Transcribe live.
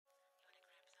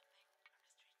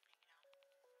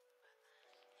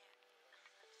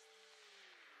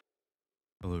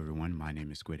everyone. My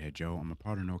name is Squidhead Joe. I'm a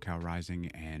part of NorCal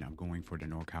Rising and I'm going for the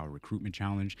NorCal Recruitment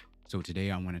Challenge. So today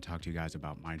I want to talk to you guys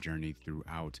about my journey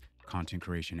throughout content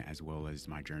creation as well as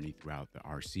my journey throughout the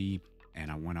RC. And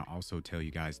I want to also tell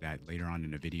you guys that later on in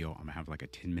the video, I'm going to have like a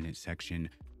 10-minute section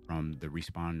from the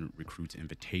Respawn Recruits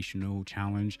Invitational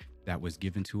Challenge that was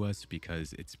given to us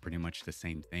because it's pretty much the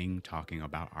same thing talking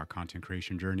about our content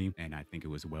creation journey. And I think it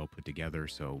was well put together.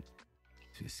 So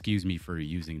excuse me for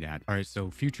using that. All right,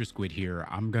 so future Squid here.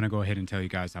 I'm going to go ahead and tell you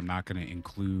guys I'm not going to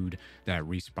include that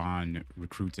Respawn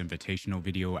Recruits Invitational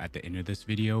video at the end of this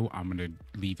video. I'm going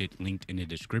to leave it linked in the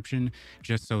description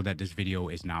just so that this video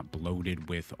is not bloated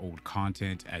with old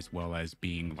content as well as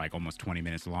being like almost 20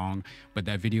 minutes long. But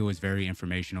that video is very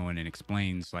informational and it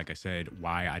explains, like I said,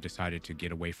 why I decided to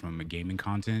get away from gaming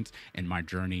content and my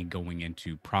journey going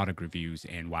into product reviews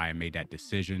and why I made that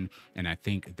decision. And I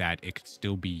think that it could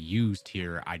still be used here.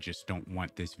 I just don't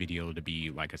want this video to be,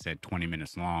 like I said, 20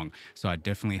 minutes long. So I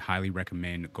definitely highly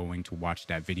recommend going to watch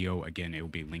that video. Again, it will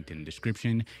be linked in the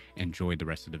description. Enjoy the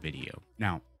rest of the video.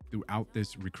 Now, throughout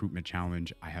this recruitment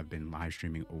challenge, I have been live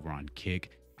streaming over on Kick.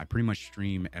 I pretty much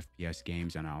stream FPS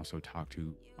games and I also talk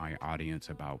to my audience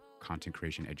about content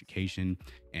creation education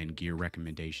and gear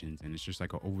recommendations. And it's just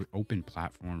like an open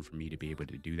platform for me to be able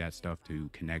to do that stuff, to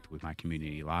connect with my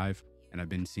community live. And I've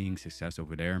been seeing success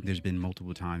over there. There's been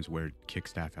multiple times where Kick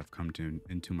staff have come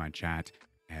into my chat,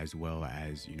 as well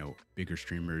as, you know, bigger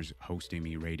streamers hosting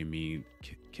me, rating me.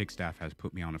 Kick staff has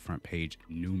put me on the front page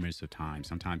numerous of times,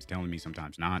 sometimes telling me,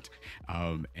 sometimes not.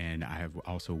 And I have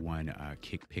also won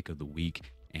Kick Pick of the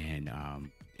Week. And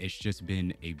it's just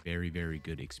been a very, very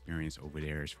good experience over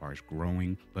there as far as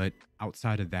growing. But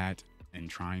outside of that and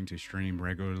trying to stream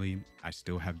regularly, I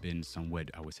still have been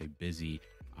somewhat, I would say, busy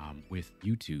with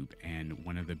YouTube. And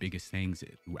one of the biggest things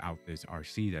throughout this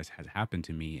RC that has happened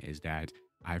to me is that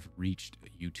I've reached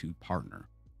a YouTube partner.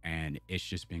 And it's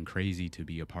just been crazy to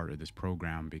be a part of this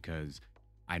program because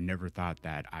I never thought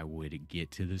that I would get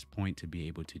to this point to be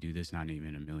able to do this, not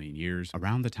even a million years.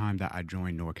 Around the time that I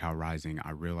joined NorCal Rising,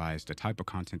 I realized the type of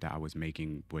content that I was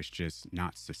making was just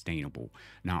not sustainable,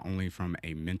 not only from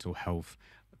a mental health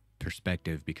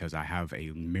perspective, because I have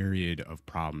a myriad of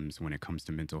problems when it comes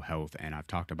to mental health and I've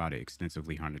talked about it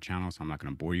extensively on the channel, so I'm not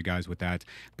going to bore you guys with that,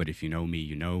 but if you know me,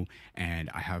 you know.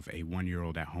 And I have a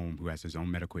 1-year-old at home who has his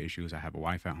own medical issues. I have a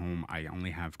wife at home. I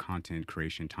only have content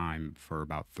creation time for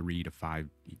about 3 to 5,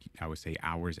 I would say,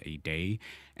 hours a day.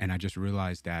 And I just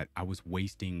realized that I was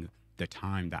wasting the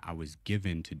time that I was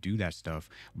given to do that stuff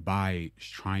by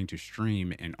trying to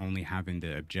stream and only having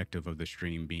the objective of the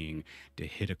stream being to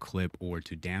hit a clip or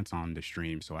to dance on the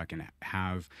stream so I can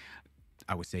have,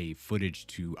 I would say, footage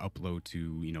to upload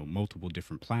to, you know, multiple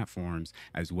different platforms,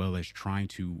 as well as trying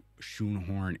to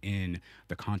shoehorn in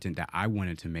the content that I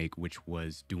wanted to make, which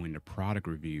was doing the product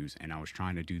reviews. And I was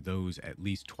trying to do those at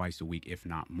least twice a week, if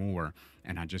not more.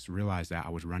 And I just realized that I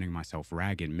was running myself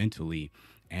ragged mentally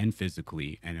and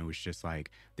physically. And it was just like,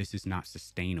 this is not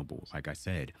sustainable, like I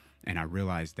said. And I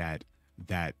realized that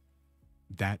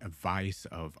advice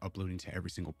of uploading to every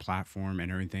single platform and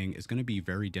everything is going to be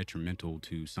very detrimental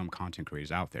to some content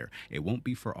creators out there. It won't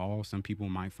be for all. Some people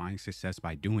might find success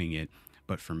by doing it.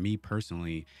 But for me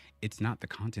personally, it's not the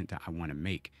content that I want to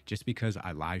make. Just because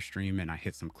I live stream and I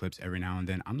hit some clips every now and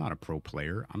then, I'm not a pro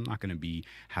player. I'm not going to be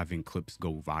having clips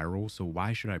go viral. So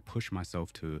why should I push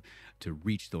myself to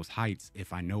reach those heights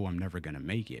if I know I'm never going to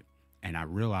make it? And I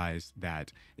realized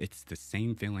that it's the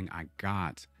same feeling I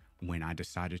got when I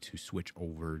decided to switch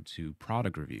over to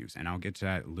product reviews. And I'll get to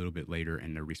that a little bit later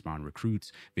in the Respawn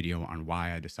Recruits video on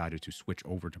why I decided to switch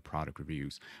over to product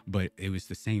reviews. But it was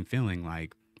the same feeling,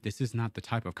 like, this is not the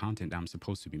type of content that I'm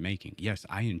supposed to be making. Yes,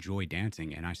 I enjoy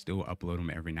dancing and I still upload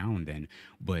them every now and then,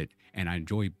 and I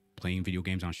enjoy playing video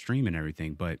games on stream and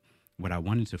everything. But what I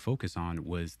wanted to focus on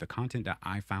was the content that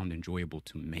I found enjoyable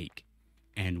to make.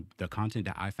 And the content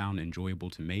that I found enjoyable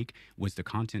to make was the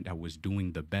content that was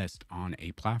doing the best on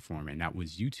a platform, and that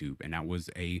was YouTube. And that was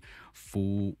a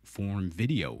full form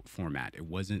video format. It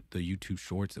wasn't the YouTube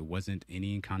shorts. It wasn't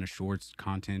any kind of shorts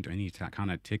content or any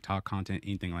kind of TikTok content,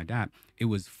 anything like that. It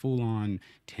was full on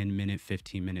 10-minute,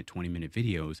 15-minute, 20-minute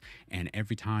videos. And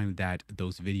every time that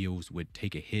those videos would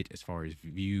take a hit as far as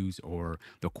views or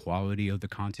the quality of the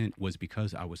content was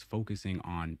because I was focusing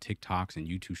on TikToks and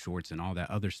YouTube shorts and all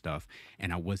that other stuff.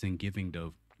 And I wasn't giving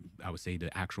I would say,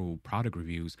 the actual product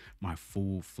reviews my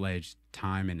full-fledged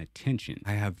time and attention.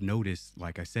 I have noticed,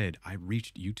 like I said, I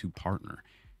reached YouTube partner.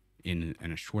 in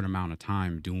a short amount of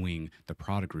time doing the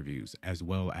product reviews, as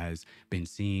well as been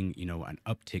seeing, an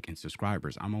uptick in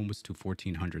subscribers. I'm almost to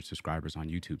 1,400 subscribers on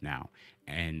YouTube now.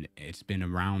 And it's been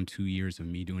around 2 years of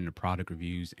me doing the product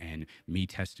reviews and me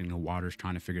testing the waters,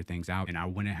 trying to figure things out. And I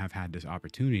wouldn't have had this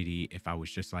opportunity if I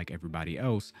was just like everybody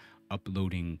else,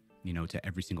 uploading to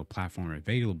every single platform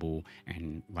available.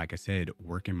 And like I said,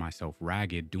 working myself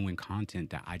ragged, doing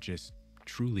content that I just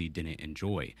truly didn't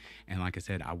enjoy. And like I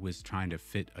said, I was trying to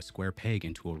fit a square peg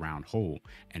into a round hole,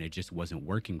 and it just wasn't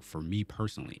working for me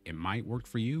personally. It might work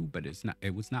for you, but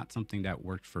it was not something that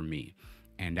worked for me.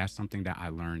 And that's something that I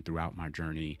learned throughout my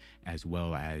journey, as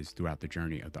well as throughout the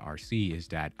journey of the RC, is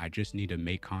that I just need to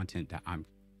make content that I'm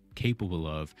capable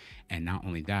of, and not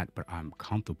only that, but I'm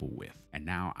comfortable with. And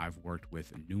now I've worked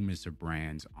with numerous of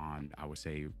brands on, I would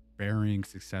say, varying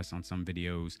success on some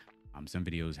videos. Some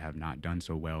videos have not done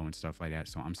so well and stuff like that.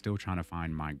 So I'm still trying to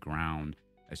find my ground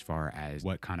as far as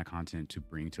what kind of content to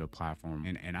bring to a platform.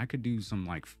 And I could do some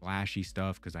like flashy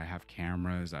stuff because I have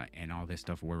cameras and all this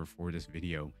stuff wherever for this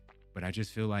video. But I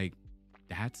just feel like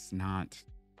that's not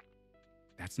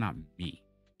me.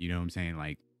 You know what I'm saying?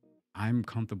 Like, I'm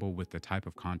comfortable with the type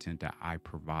of content that I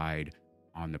provide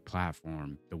on the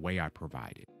platform, the way I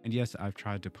provide it. And yes, I've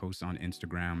tried to post on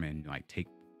Instagram and like take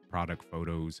product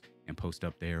photos and post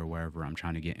up there wherever. I'm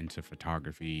trying to get into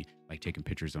photography, like taking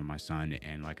pictures of my son,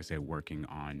 and like I said, working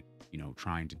on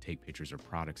trying to take pictures of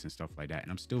products and stuff like that.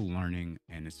 And I'm still learning,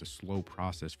 and it's a slow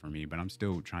process for me, but I'm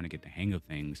still trying to get the hang of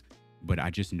things. But I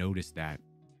just noticed that,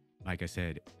 like I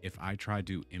said, if I try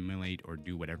to emulate or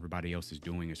do what everybody else is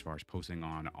doing as far as posting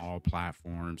on all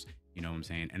platforms, you know what I'm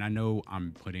saying? And I know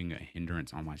I'm putting a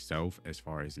hindrance on myself as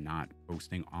far as not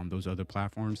posting on those other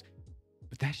platforms,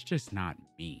 but that's just not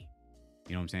me.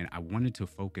 You know what I'm saying? I wanted to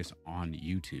focus on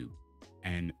YouTube,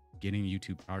 and getting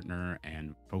YouTube partner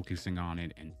and focusing on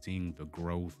it and seeing the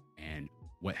growth and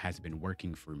what has been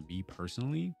working for me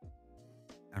personally.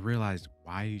 I realized,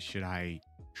 why should I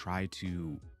try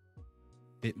to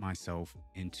fit myself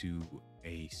into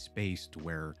a space to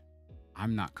where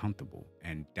I'm not comfortable?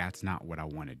 And that's not what I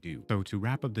want to do. So to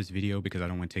wrap up this video, because I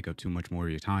don't want to take up too much more of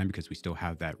your time, because we still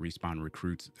have that Respawn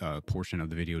Recruits portion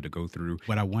of the video to go through.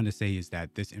 What I want to say is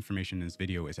that this information in this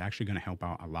video is actually going to help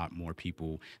out a lot more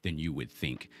people than you would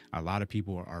think. A lot of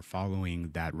people are following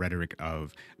that rhetoric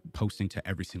of posting to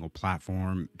every single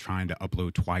platform, trying to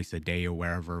upload twice a day or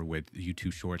wherever with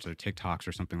YouTube Shorts or TikToks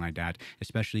or something like that,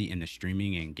 especially in the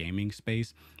streaming and gaming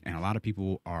space. And a lot of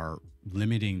people are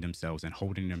limiting themselves and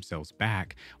holding themselves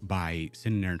back by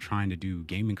sitting there and trying to do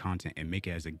gaming content and make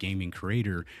it as a gaming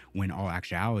creator, when all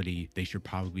actuality, they should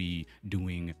probably be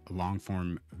doing long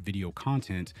form video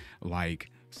content,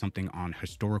 like something on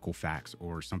historical facts,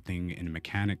 or something in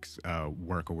mechanics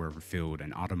work or wherever field,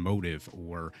 and automotive,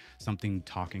 or something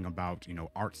talking about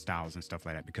art styles and stuff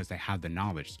like that, because they have the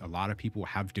knowledge. A lot of people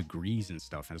have degrees and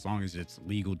stuff, and as long as it's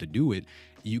legal to do it,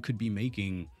 you could be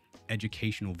making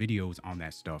educational videos on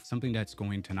that stuff, something that's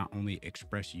going to not only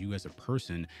express you as a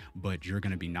person, but you're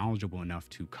going to be knowledgeable enough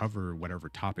to cover whatever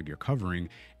topic you're covering.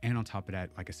 And on top of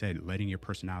that, like I said, letting your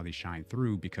personality shine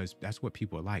through, because that's what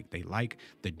people like. They like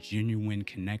the genuine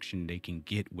connection they can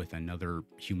get with another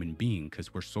human being,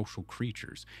 because we're social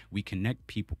creatures. We connect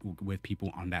people with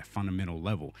people on that fundamental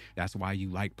level. That's why you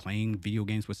like playing video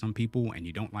games with some people and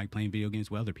you don't like playing video games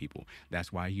with other people.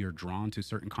 That's why you're drawn to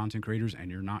certain content creators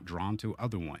and you're not drawn to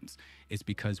other ones. It's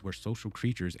because we're social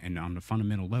creatures, and on the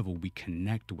fundamental level, we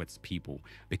connect with people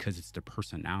because it's the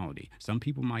personality. Some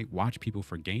people might watch people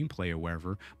for gameplay or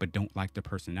wherever, but don't like the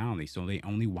personality, so they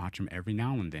only watch them every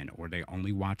now and then, or they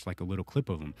only watch like a little clip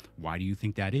of them. Why do you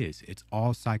think that is? It's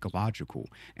all psychological.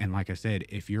 And like I said,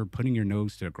 if you're putting your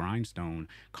nose to the grindstone,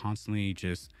 constantly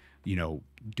just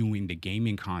doing the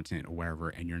gaming content or wherever,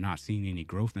 and you're not seeing any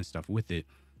growth and stuff with it,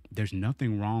 there's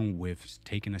nothing wrong with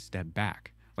taking a step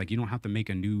back. Like, you don't have to make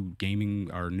a new gaming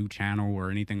or new channel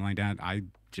or anything like that. I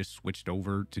just switched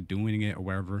over to doing it or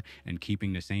wherever and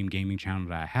keeping the same gaming channel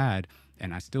that I had,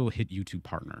 and I still hit YouTube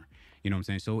partner. You know what I'm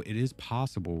saying? So it is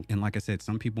possible. And like I said,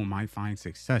 some people might find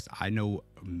success. I know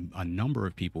a number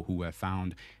of people who have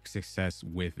found success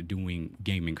with doing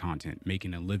gaming content,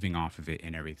 making a living off of it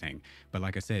and everything. But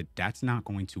like I said, that's not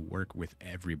going to work with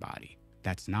everybody.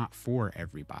 That's not for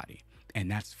everybody. And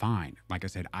that's fine. Like I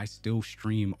said, I still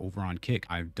stream over on Kick.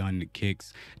 I've done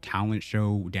Kick's talent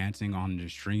show, dancing on the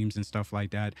streams and stuff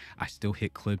like that. I still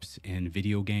hit clips in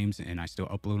video games and I still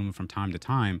upload them from time to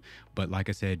time. But like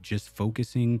I said, just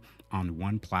focusing on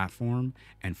one platform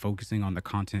and focusing on the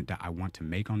content that I want to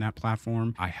make on that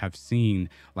platform, I have seen,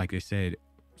 like I said,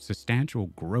 substantial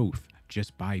growth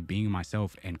just by being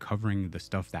myself and covering the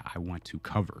stuff that I want to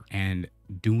cover. And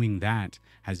doing that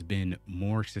has been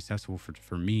more successful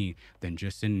for me than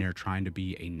just sitting there trying to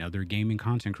be another gaming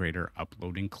content creator,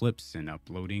 uploading clips and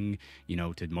uploading,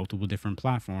 to multiple different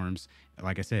platforms.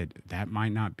 Like I said, that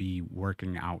might not be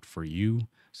working out for you.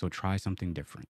 So try something different.